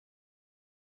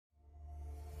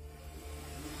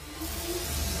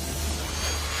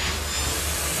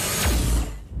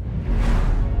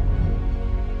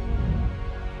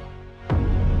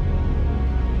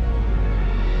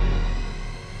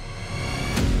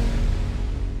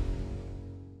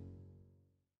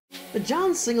The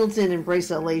John Singleton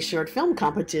Embrace LA short film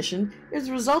competition is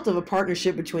the result of a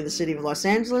partnership between the City of Los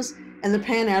Angeles and the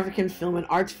Pan-African Film and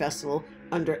Arts Festival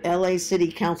under LA City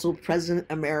Council President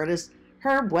Emeritus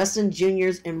Herb Wesson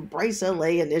Jr.'s Embrace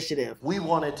LA initiative. We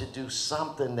wanted to do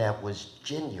something that was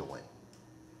genuine.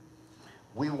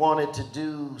 We wanted to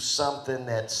do something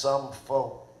that some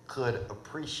folk could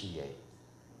appreciate.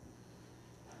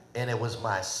 And it was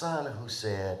my son who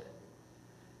said,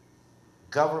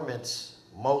 government's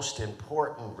most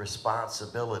important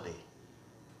responsibility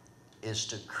is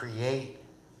to create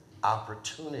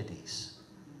opportunities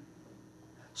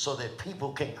so that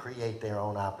people can create their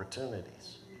own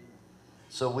opportunities.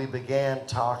 So we began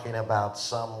talking about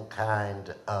some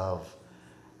kind of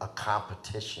a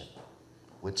competition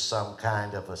with some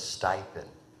kind of a stipend.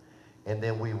 And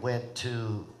then we went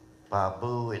to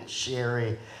Babu and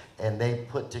Sherri, and they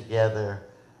put together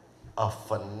a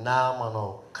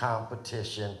phenomenal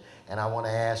competition. And I want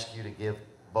to ask you to give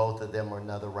both of them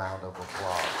another round of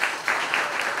applause.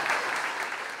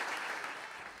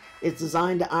 It's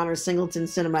designed to honor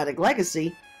Singleton's cinematic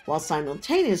legacy while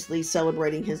simultaneously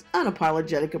celebrating his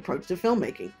unapologetic approach to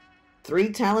filmmaking.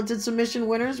 3 talented submission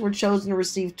winners were chosen to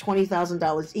receive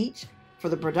 $20,000 each for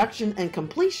the production and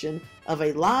completion of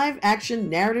a live-action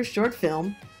narrative short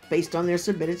film based on their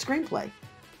submitted screenplay.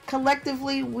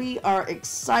 Collectively, we are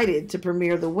excited to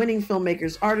premiere the winning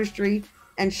filmmakers' artistry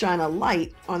and shine a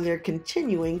light on their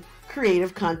continuing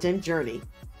creative content journey.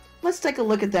 Let's take a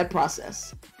look at that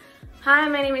process. Hi,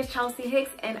 my name is Chelsea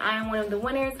Hicks, and I am one of the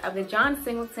winners of the John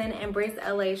Singleton Embrace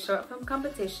LA short film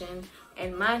competition,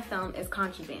 and my film is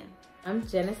Contraband. I'm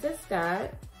Genesis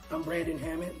Scott. I'm Brandon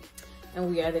Hammond. And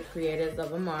we are the creators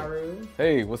of Amaru.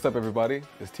 Hey, what's up everybody?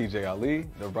 It's TJ Ali,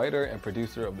 the writer and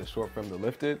producer of the short film The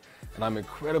Lifted, and I'm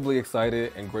incredibly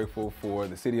excited and grateful for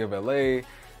the City of LA,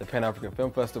 the Pan-African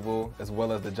Film Festival, as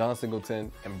well as the John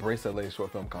Singleton Embrace LA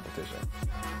short film competition.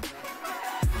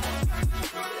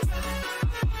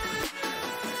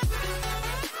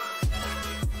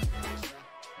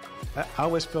 I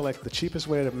always feel like the cheapest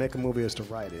way to make a movie is to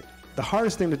write it. The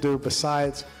hardest thing to do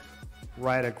besides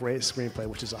write a great screenplay,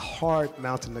 which is a hard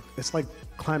mountain, it's like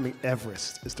climbing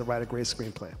Everest, is to write a great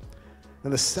screenplay.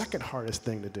 And the second hardest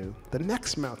thing to do, the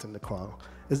next mountain to climb,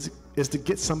 is to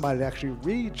get somebody to actually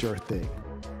read your thing.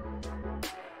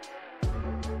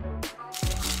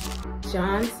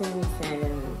 John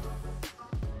Singleton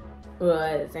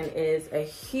was and is a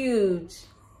huge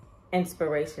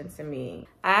inspiration to me.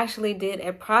 I actually did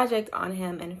a project on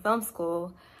him in film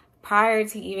school prior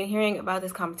to even hearing about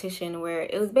this competition, where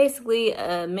it was basically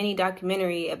a mini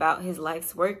documentary about his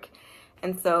life's work.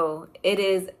 And so it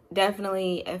is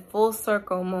definitely a full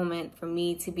circle moment for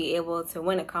me to be able to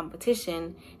win a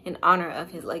competition in honor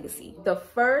of his legacy. The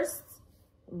first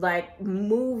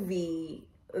movie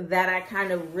that I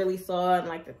kind of really saw in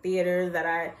the theaters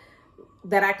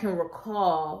that I can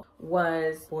recall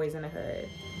was Boys in the Hood.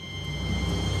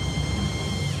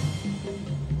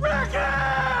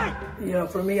 You know,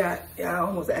 for me, I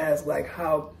almost ask,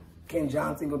 how can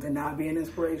John Singleton not be an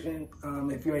inspiration?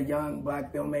 If you're a young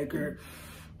Black filmmaker,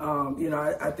 you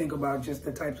know, I think about just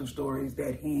the types of stories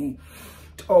that he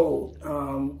told,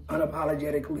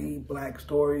 unapologetically Black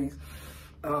stories.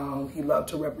 He loved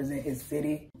to represent his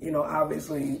city. You know,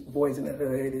 obviously, Boys in the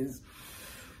Hood is,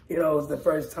 you know, it was the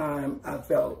first time I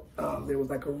felt there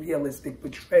was a realistic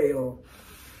portrayal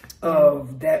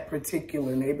of that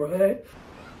particular neighborhood.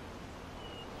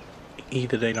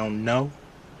 Either they don't know,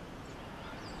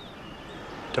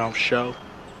 don't show,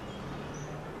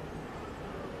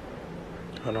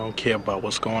 or don't care about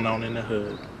what's going on in the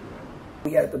hood.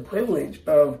 We had the privilege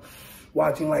of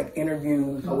watching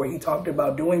interviews where he talked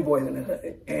about doing Boys in the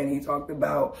Hood, and he talked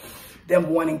about them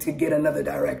wanting to get another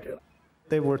director.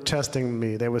 They were testing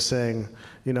me. They were saying,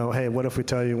 you know, hey, what if we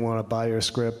tell you we want to buy your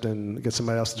script and get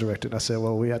somebody else to direct it? And I said,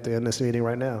 well, we have to end this meeting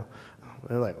right now. And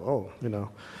they're like, oh, you know.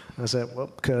 I said, well,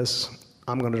 because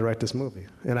I'm going to direct this movie.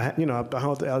 And the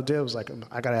whole idea was I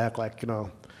got to act like, you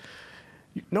know,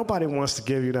 nobody wants to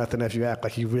give you nothing if you act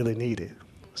like you really need it.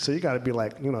 So you got to be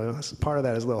you know, part of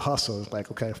that is a little hustle. It's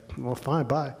okay, well, fine,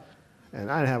 bye. And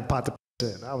I didn't have a pot to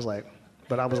in. I was like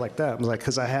that. I was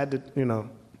because I had to, you know,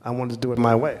 I wanted to do it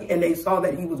my way. And they saw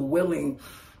that he was willing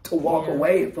to walk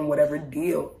away from whatever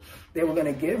deal they were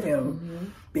going to give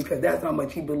him, because that's how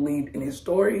much he believed in his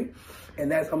story,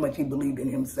 and that's how much he believed in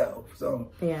himself. So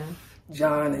yeah,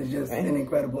 John is just an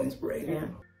incredible inspiration. Yeah.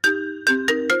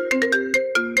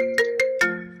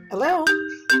 Hello.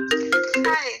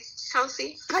 Hi,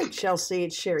 Chelsea. Hi, Chelsea.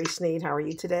 It's Sherri Sneed. How are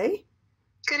you today?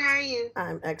 Good, how are you?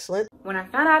 I'm excellent. When I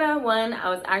found out I won, I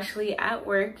was actually at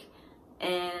work,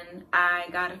 and I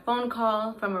got a phone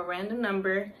call from a random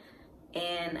number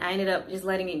and I ended up just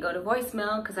letting it go to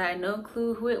voicemail because I had no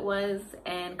clue who it was,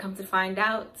 and come to find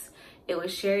out it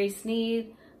was Sherri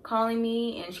Sneed calling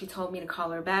me, and she told me to call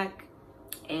her back,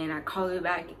 and I called her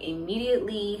back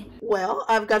immediately. Well,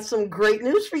 I've got some great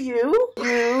news for you.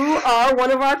 You are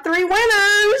one of our 3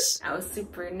 winners. I was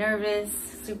super nervous,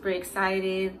 super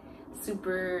excited,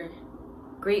 super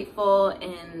grateful,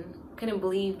 and couldn't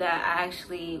believe that I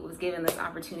actually was given this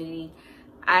opportunity.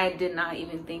 I did not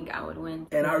even think I would win.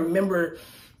 And I remember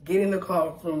getting the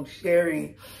call from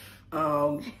Sherri.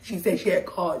 She said she had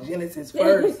called Genesis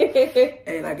first,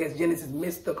 and I guess Genesis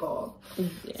missed the call.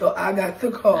 Yeah. So I got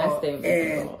the call,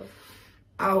 and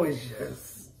I was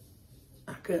just,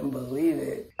 I couldn't believe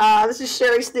it. This is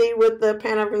Sherri Sneed with the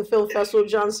Pan-African Film Festival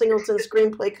John Singleton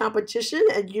Screenplay Competition,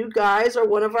 and you guys are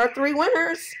one of our 3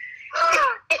 winners.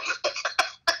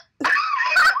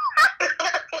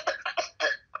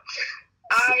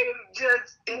 I am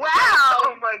just, wow,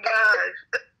 oh my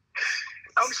gosh.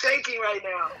 I'm shaking right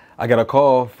now. I got a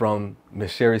call from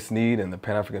Miss Sherri Sneed and the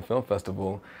Pan-African Film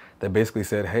Festival that basically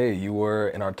said, hey, you were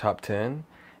in our top 10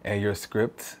 and your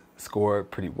script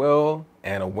scored pretty well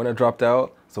and a winner dropped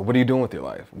out. So what are you doing with your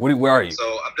life? Where are you?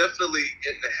 So I'm definitely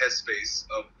in the headspace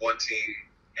of wanting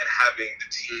and having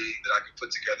the team that I can put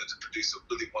together to produce a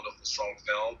really wonderful, strong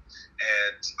film.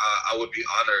 And I would be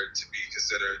honored to be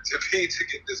considered to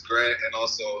get this grant and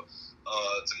also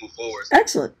to move forward.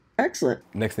 Excellent. Excellent.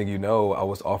 Next thing you know, I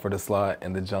was offered a slot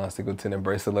in the John Singleton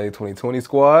Embrace LA 2020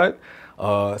 squad.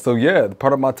 So yeah,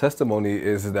 part of my testimony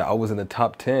is that I was in the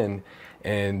top 10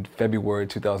 in February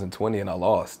 2020 and I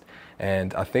lost.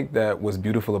 And I think that what's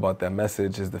beautiful about that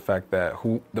message is the fact that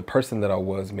the person that I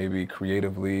was maybe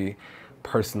creatively,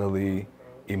 personally,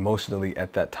 emotionally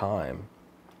at that time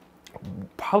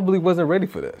probably wasn't ready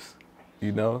for this,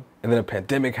 you know? And then a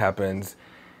pandemic happens,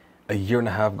 a year and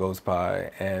a half goes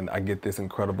by, and I get this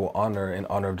incredible honor in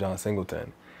honor of John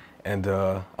Singleton. And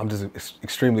I'm just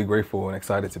extremely grateful and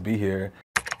excited to be here.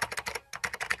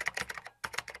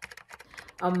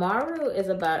 Amaru is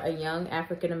about a young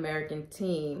African-American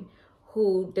teen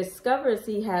who discovers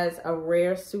he has a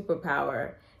rare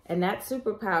superpower. And that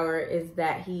superpower is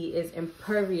that he is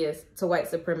impervious to white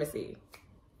supremacy.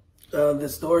 The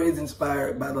story is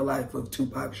inspired by the life of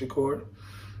Tupac Shakur,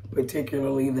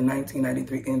 particularly the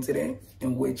 1993 incident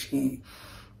in which he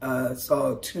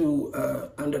saw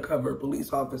 2 undercover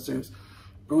police officers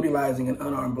brutalizing an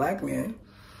unarmed black man.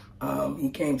 He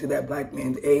came to that black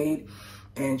man's aid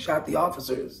and shot the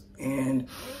officers. And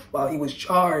while he was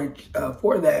charged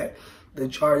for that, the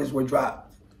charges were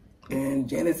dropped. And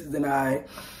Genesis and I,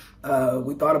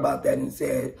 we thought about that and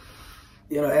said,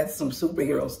 you know, that's some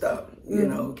superhero stuff. You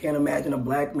know, can't imagine a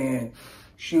black man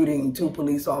shooting 2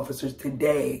 police officers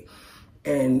today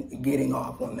and getting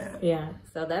off on that. Yeah,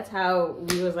 so that's how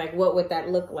we was like, what would that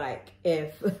look like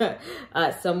if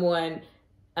someone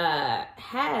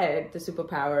had the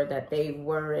superpower that they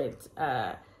weren't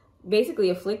basically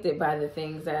afflicted by the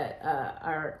things that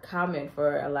are common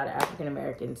for a lot of African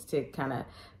Americans to kind of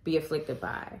be afflicted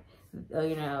by,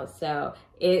 you know. So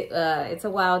it's a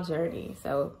wild journey.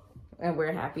 So, and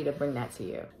we're happy to bring that to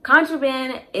you.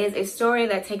 Contraband is a story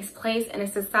that takes place in a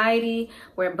society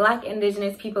where Black,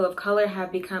 Indigenous people of color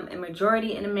have become a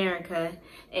majority in America,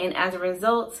 and as a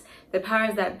result, the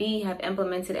powers that be have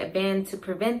implemented a ban to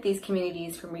prevent these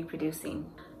communities from reproducing.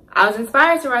 I was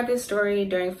inspired to write this story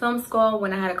during film school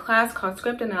when I had a class called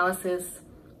Script Analysis,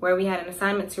 where we had an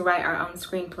assignment to write our own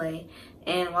screenplay.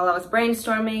 And while I was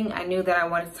brainstorming, I knew that I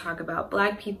wanted to talk about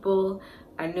Black people,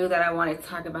 I knew that I wanted to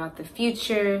talk about the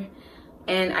future,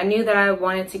 and I knew that I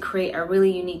wanted to create a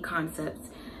really unique concept.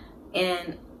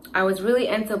 And I was really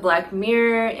into Black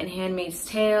Mirror and Handmaid's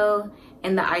Tale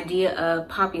and the idea of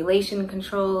population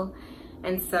control.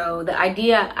 And so the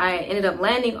idea I ended up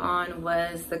landing on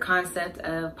was the concept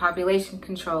of population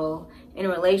control in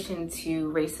relation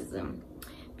to racism.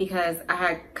 Because I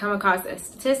had come across a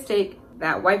statistic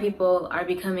that white people are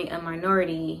becoming a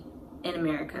minority in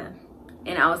America.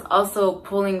 And I was also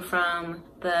pulling from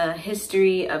the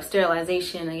history of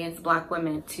sterilization against Black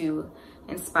women to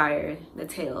inspire the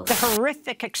tales. The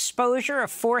horrific exposure of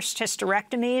forced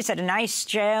hysterectomies at an ICE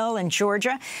jail in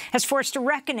Georgia has forced a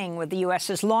reckoning with the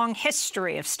U.S.'s long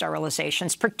history of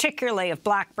sterilizations, particularly of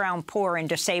Black, brown, poor, and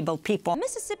disabled people.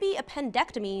 Mississippi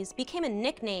appendectomies became a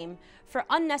nickname for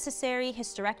unnecessary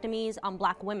hysterectomies on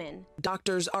Black women.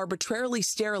 Doctors arbitrarily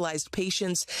sterilized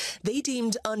patients they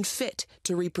deemed unfit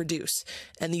to reproduce,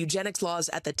 and the eugenics laws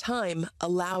at the time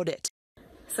allowed it.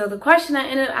 So the question I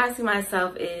ended up asking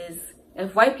myself is,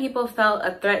 if white people felt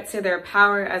a threat to their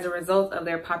power as a result of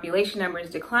their population numbers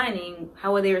declining,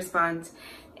 how would they respond?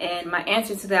 And my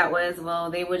answer to that was, well,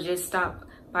 they would just stop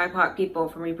BIPOC people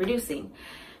from reproducing.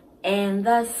 And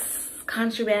thus,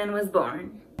 Contraband was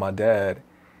born. My dad,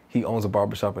 he owns a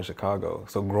barbershop in Chicago.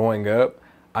 So growing up,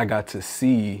 I got to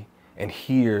see and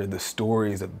hear the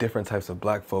stories of different types of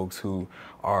Black folks who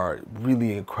are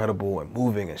really incredible and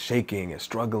moving and shaking and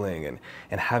struggling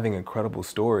and having incredible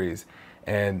stories.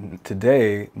 And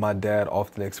today, my dad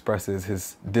often expresses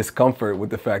his discomfort with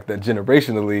the fact that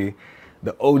generationally,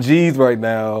 the OGs right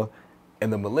now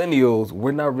and the millennials,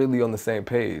 we're not really on the same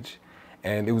page.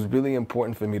 And it was really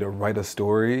important for me to write a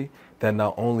story that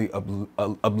not only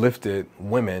uplifted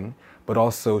women, but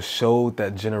also showed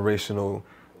that generational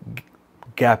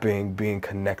gapping being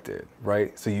connected,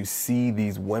 right? So you see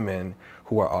these women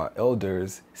who are our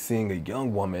elders seeing a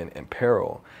young woman in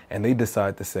peril, and they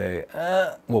decide to say,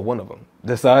 well, one of them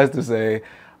decides to say,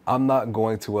 I'm not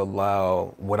going to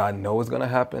allow what I know is gonna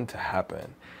happen to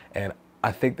happen. And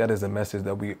I think that is a message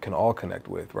that we can all connect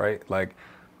with, right? Like,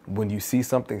 when you see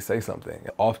something, say something.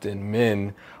 Often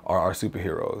men are our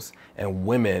superheroes and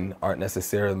women aren't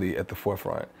necessarily at the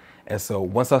forefront. And so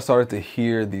once I started to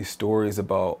hear these stories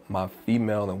about my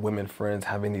female and women friends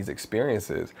having these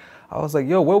experiences, I was like,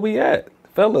 yo, where we at?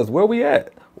 Fellas, where we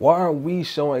at? Why aren't we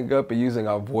showing up and using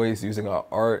our voice, using our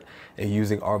art, and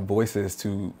using our voices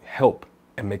to help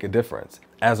and make a difference?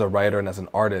 As a writer and as an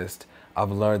artist,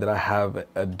 I've learned that I have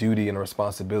a duty and a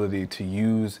responsibility to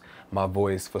use my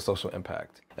voice for social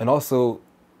impact. And also,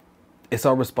 it's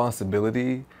our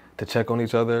responsibility to check on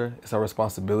each other. It's our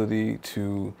responsibility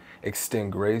to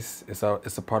extend grace. It's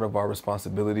a part of our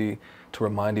responsibility to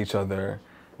remind each other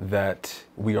that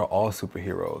we are all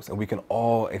superheroes and we can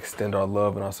all extend our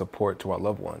love and our support to our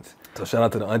loved ones. So shout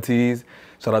out to the aunties,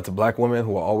 shout out to Black women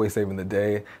who are always saving the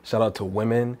day, shout out to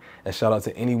women, and shout out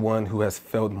to anyone who has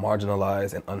felt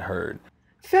marginalized and unheard.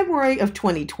 February of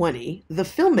 2020, the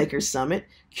Filmmakers Summit,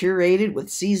 curated with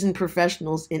seasoned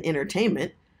professionals in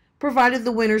entertainment, provided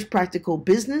the winners practical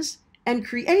business and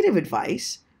creative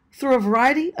advice through a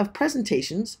variety of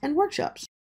presentations and workshops.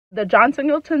 The John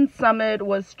Singleton Summit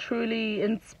was truly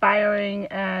inspiring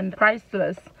and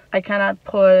priceless. I cannot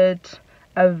put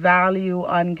a value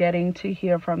on getting to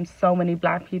hear from so many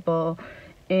Black people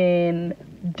in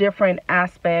different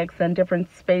aspects and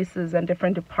different spaces and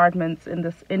different departments in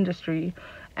this industry.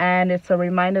 And it's a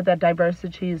reminder that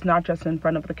diversity is not just in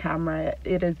front of the camera,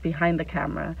 it is behind the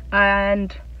camera.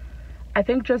 And I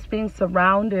think just being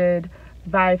surrounded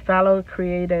by fellow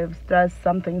creatives does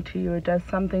something to you. It does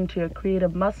something to your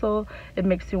creative muscle. It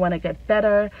makes you want to get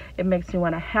better. It makes you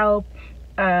want to help.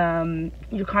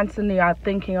 You constantly are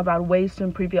thinking about ways to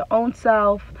improve your own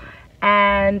self.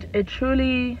 And it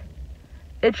truly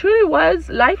was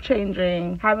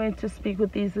life-changing having to speak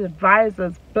with these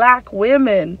advisors, Black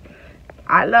women.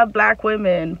 I love Black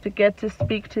women, to get to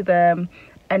speak to them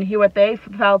and hear what they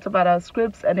felt about our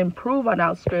scripts and improve on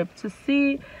our scripts, to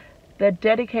see the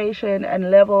dedication and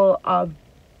level of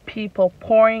people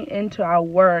pouring into our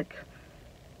work.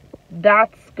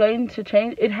 That's going to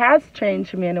change. It has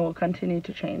changed me and it will continue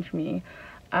to change me.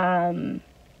 I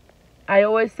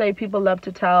always say people love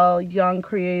to tell young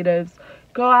creatives,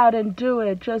 go out and do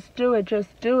it, just do it,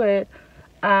 just do it.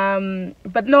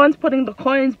 But no one's putting the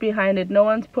coins behind it. No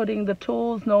one's putting the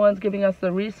tools. No one's giving us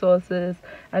the resources.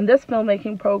 And this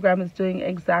filmmaking program is doing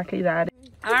exactly that.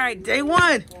 All right, day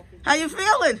one. How you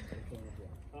feeling?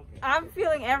 I'm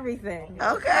feeling everything.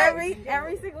 Okay.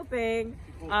 Every single thing.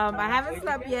 I haven't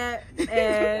slept yet,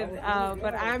 and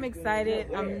but I'm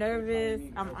excited. I'm nervous.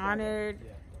 I'm honored.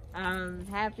 I'm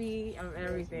happy. I'm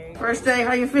everything. First day,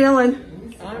 how you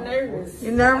feeling? I'm nervous.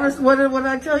 You nervous? What did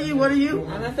I tell you? What are you?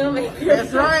 I'm a filmmaker.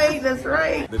 That's right. That's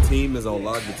right. The team is on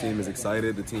lock. The team is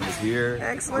excited. The team is here.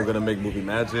 Excellent. We're gonna make movie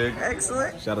magic.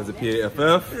 Excellent. Shout out to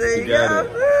PAFF. There you got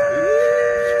go. it.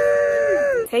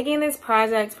 Taking this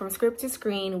project from script to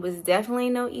screen was definitely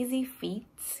no easy feat.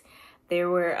 There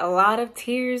were a lot of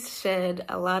tears shed,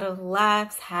 a lot of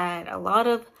laughs had, a lot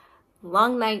of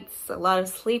long nights, a lot of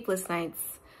sleepless nights,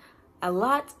 a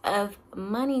lot of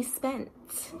money spent.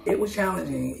 It was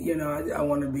challenging. You know, I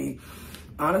want to be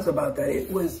honest about that.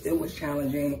 It was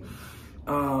challenging.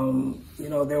 You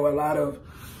know, there were a lot of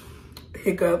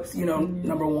hiccups. You know,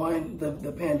 number one,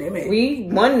 the pandemic. We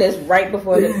won this right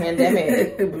before the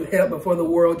pandemic. Yeah, before the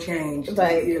world changed.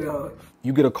 Like, you know,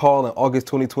 You get a call in August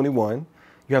 2021.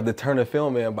 You have to turn the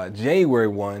film in by January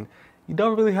 1. You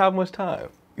don't really have much time.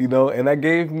 You know, and that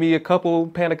gave me a couple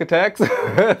panic attacks,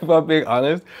 if I'm being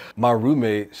honest. My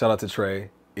roommate, shout out to Trey,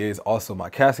 is also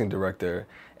my casting director.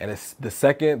 And it's the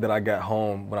second that I got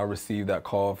home, when I received that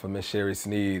call from Miss Sherri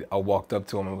Sneed, I walked up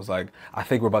to him and was like, I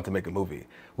think we're about to make a movie.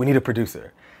 We need a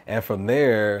producer. And from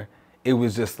there, it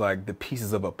was just like the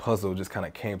pieces of a puzzle just kind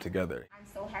of came together. I'm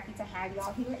so happy happy to have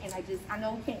y'all here. And I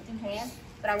know we can't do hands,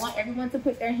 but I want everyone to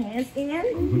put their hands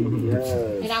in.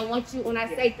 Yes. And I want you, when I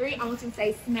say 3, I want you to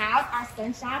say, smiles are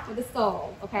sunshine for the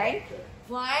soul, okay?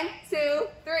 1, 2,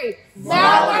 3.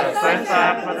 Smiles are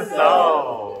sunshine for the soul.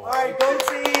 All right, go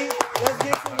team. Let's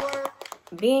get to work.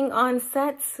 Being on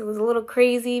sets was a little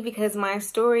crazy because my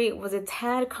story was a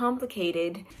tad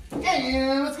complicated.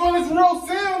 Hey, let's go with some real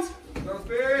sounds.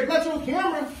 Got you a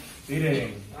camera.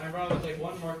 Seating. I brought with like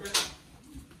 1 marker.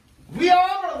 We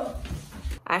are brother.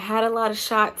 I had a lot of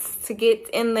shots to get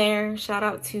in there. Shout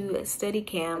out to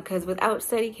Steadicam, because without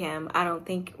Steadicam, I don't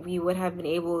think we would have been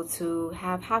able to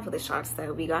have half of the shots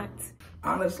that we got.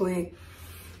 Honestly,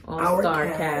 our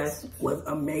cast was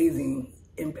amazing,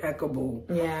 impeccable.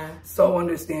 Yeah. So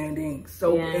understanding,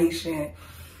 so patient,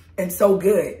 and so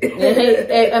good.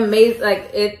 Amazing. Like,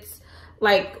 it's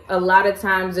like a lot of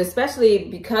times, especially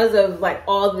because of like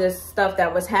all this stuff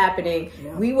that was happening,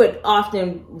 we would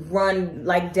often run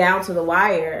like down to the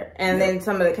wire, and then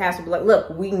some of the cast would be like, look,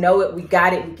 we know it, we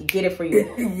got it, we can get it for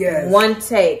you. Yes. 1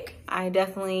 take. I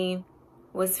definitely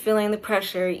was feeling the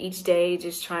pressure each day,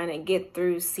 just trying to get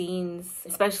through scenes,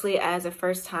 especially as a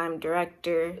first-time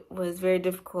director, was very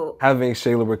difficult. Having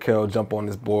Shayla Raquel jump on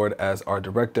this board as our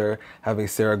director, having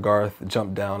Sarah Garth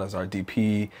jump down as our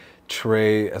DP,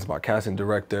 Trey as my casting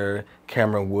director,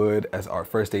 Cameron Wood as our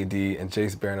first AD, and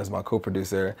Jace Barron as my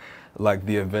co-producer, like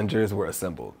the Avengers were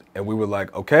assembled. And we were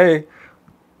like, okay,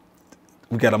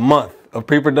 we got a month of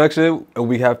pre-production, and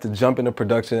we have to jump into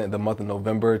production in the month of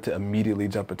November to immediately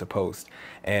jump into post.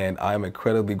 And I'm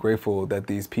incredibly grateful that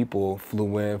these people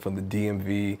flew in from the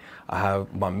DMV. I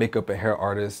have my makeup and hair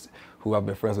artist who I've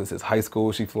been friends with since high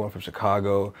school. She flew in from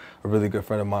Chicago. A really good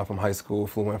friend of mine from high school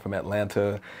flew in from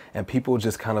Atlanta. And people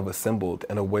just kind of assembled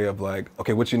in a way of like,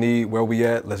 okay, what you need, where we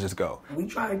at, let's just go. We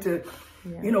tried to,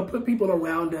 you know, put people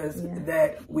around us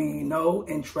that we know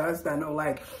and trust. I know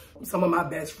like some of my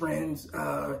best friends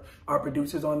are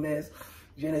producers on this.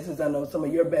 Genesis, I know some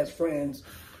of your best friends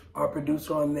are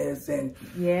producer on this, and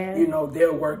you know,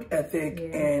 their work ethic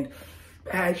and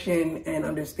passion and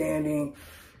understanding,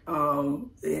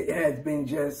 it has been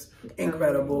just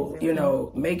incredible. You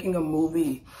know, making a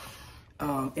movie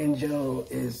in general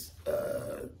is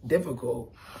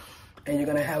difficult, and you're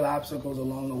gonna have obstacles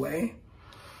along the way.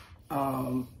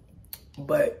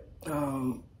 But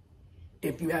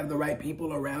if you have the right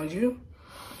people around you,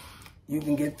 you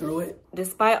can get through it.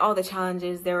 Despite all the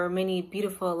challenges, there were many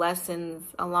beautiful lessons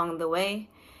along the way.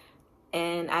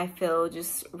 And I feel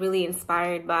just really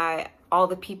inspired by all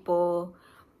the people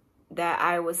that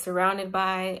I was surrounded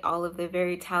by, all of the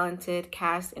very talented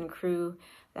cast and crew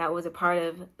that was a part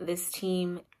of this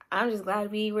team. I'm just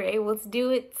glad we were able to do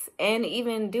it, and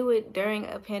even do it during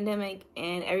a pandemic,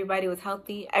 and everybody was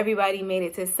healthy. Everybody made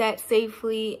it to set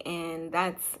safely, and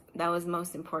that was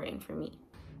most important for me.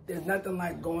 There's nothing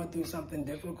like going through something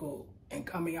difficult and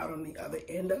coming out on the other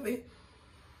end of it,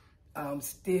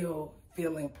 still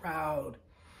feeling proud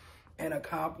and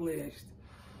accomplished,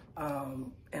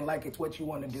 and like it's what you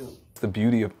want to do. The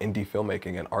beauty of indie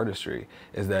filmmaking and artistry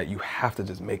is that you have to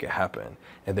just make it happen.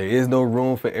 And there is no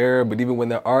room for error, but even when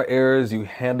there are errors, you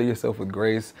handle yourself with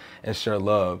grace and share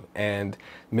love. And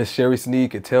Miss Sherri Sneed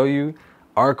could tell you,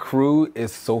 our crew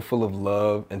is so full of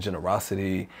love and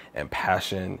generosity and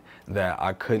passion that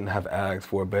I couldn't have asked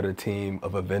for a better team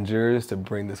of Avengers to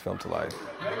bring this film to life.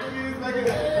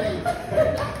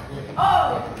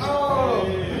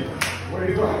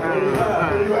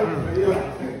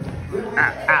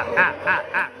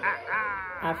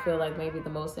 I feel like maybe the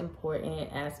most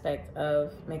important aspect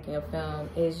of making a film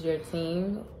is your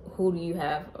team. Who do you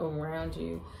have around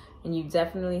you? And you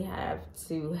definitely have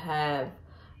to have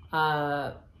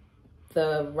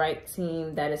the right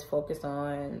team that is focused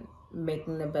on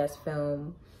making the best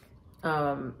film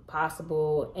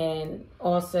possible, and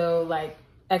also like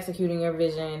executing your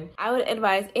vision. I would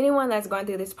advise anyone that's going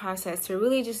through this process to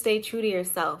really just stay true to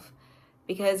yourself,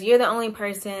 because you're the only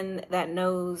person that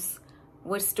knows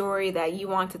what story that you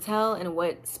want to tell and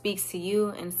what speaks to you.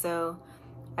 And so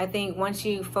I think once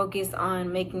you focus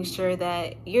on making sure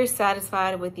that you're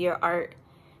satisfied with your art,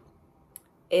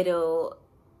 it'll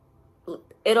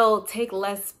take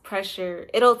less pressure.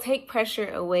 It'll take pressure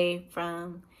away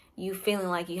from you feeling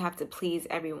like you have to please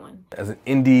everyone. As an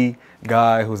indie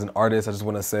guy who's an artist, I just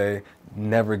want to say,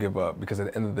 never give up, because at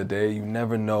the end of the day, you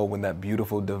never know when that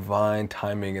beautiful divine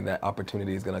timing and that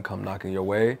opportunity is going to come knocking your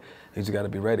way. You just got to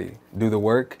be ready. Do the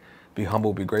work, be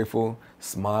humble, be grateful,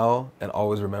 smile, and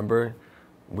always remember,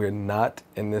 we're not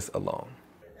in this alone.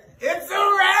 It's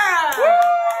a wrap!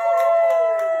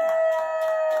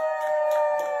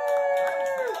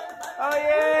 Oh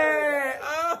yeah!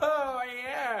 Oh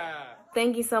yeah!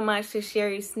 Thank you so much to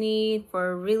Sherri Sneed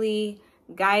for really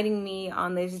guiding me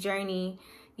on this journey.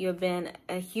 You have been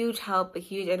a huge help, a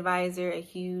huge advisor, a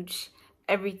huge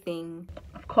everything.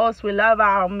 Of course, we love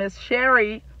our Miss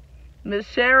Sherri. Miss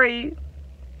Sherri,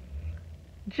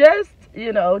 just,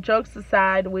 you know, jokes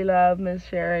aside, we love Miss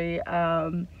Sherri,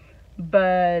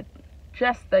 but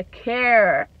just the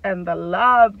care and the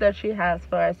love that she has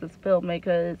for us as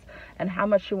filmmakers and how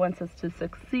much she wants us to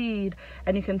succeed.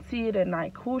 And you can see it in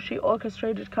like who she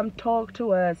orchestrated come talk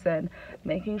to us and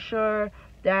making sure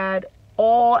that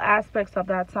all aspects of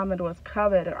that summit was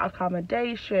covered,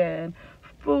 accommodation,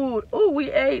 food. Oh,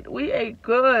 we ate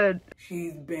good.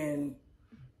 She's been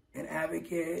an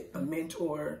advocate, a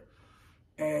mentor,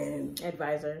 and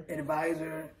advisor.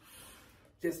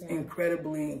 Just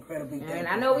incredibly thankful. And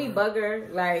I know we bug her,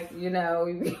 like, you know,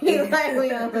 we like,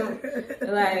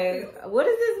 like, what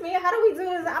does this mean? How do we do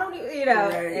this? I don't, you know,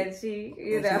 right. And she,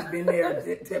 you know. She's been there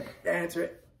to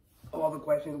answer all the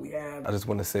questions we have. I just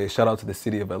want to say shout out to the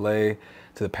City of LA, to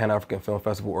the Pan-African Film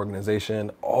Festival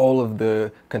organization, all of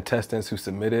the contestants who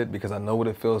submitted, because I know what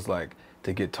it feels like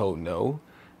to get told no,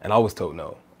 and I was told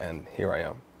no, and here I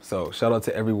am. So shout out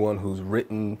to everyone who's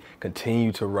written,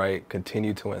 continue to write,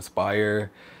 continue to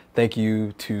inspire. Thank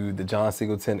you to the John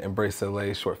Singleton Embrace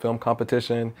LA short film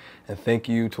competition, and thank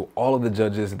you to all of the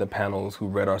judges and the panels who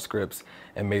read our scripts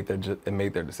and made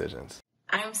their decisions.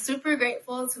 I'm super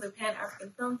grateful to the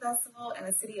Pan-African Film Festival and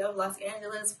the City of Los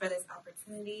Angeles for this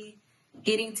opportunity.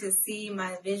 Getting to see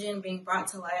my vision being brought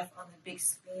to life on the big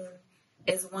screen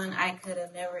is one I could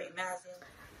have never imagined.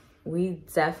 We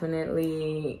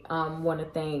definitely want to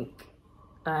thank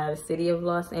the City of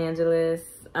Los Angeles,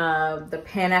 the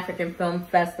Pan-African Film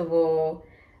Festival,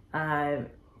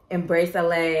 Embrace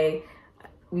LA.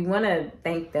 We want to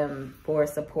thank them for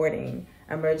supporting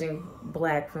emerging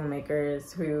Black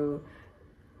filmmakers who,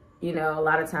 you know, a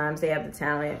lot of times they have the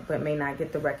talent but may not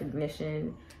get the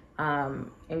recognition, and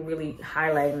really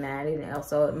highlighting that. And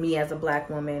also me as a Black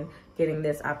woman getting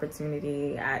this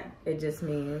opportunity, it just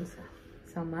means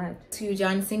so much. To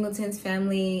John Singleton's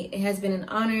family, it has been an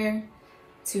honor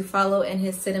to follow in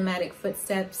his cinematic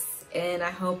footsteps, and I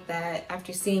hope that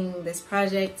after seeing this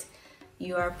project,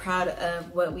 you are proud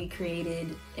of what we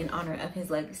created in honor of his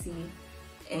legacy,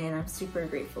 and I'm super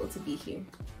grateful to be here.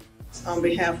 On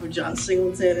behalf of John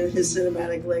Singleton and his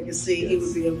cinematic legacy, he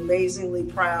would be amazingly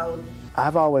proud.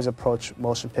 I've always approached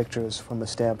motion pictures from a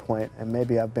standpoint, and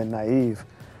maybe I've been naive,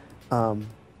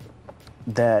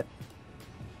 that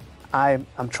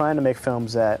I'm trying to make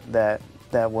films that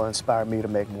will inspire me to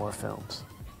make more films,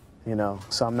 you know.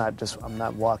 So I'm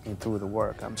not walking through the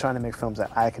work. I'm trying to make films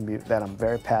that that I'm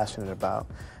very passionate about,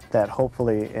 that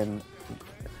hopefully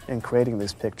in creating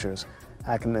these pictures,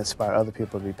 I can inspire other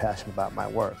people to be passionate about my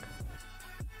work.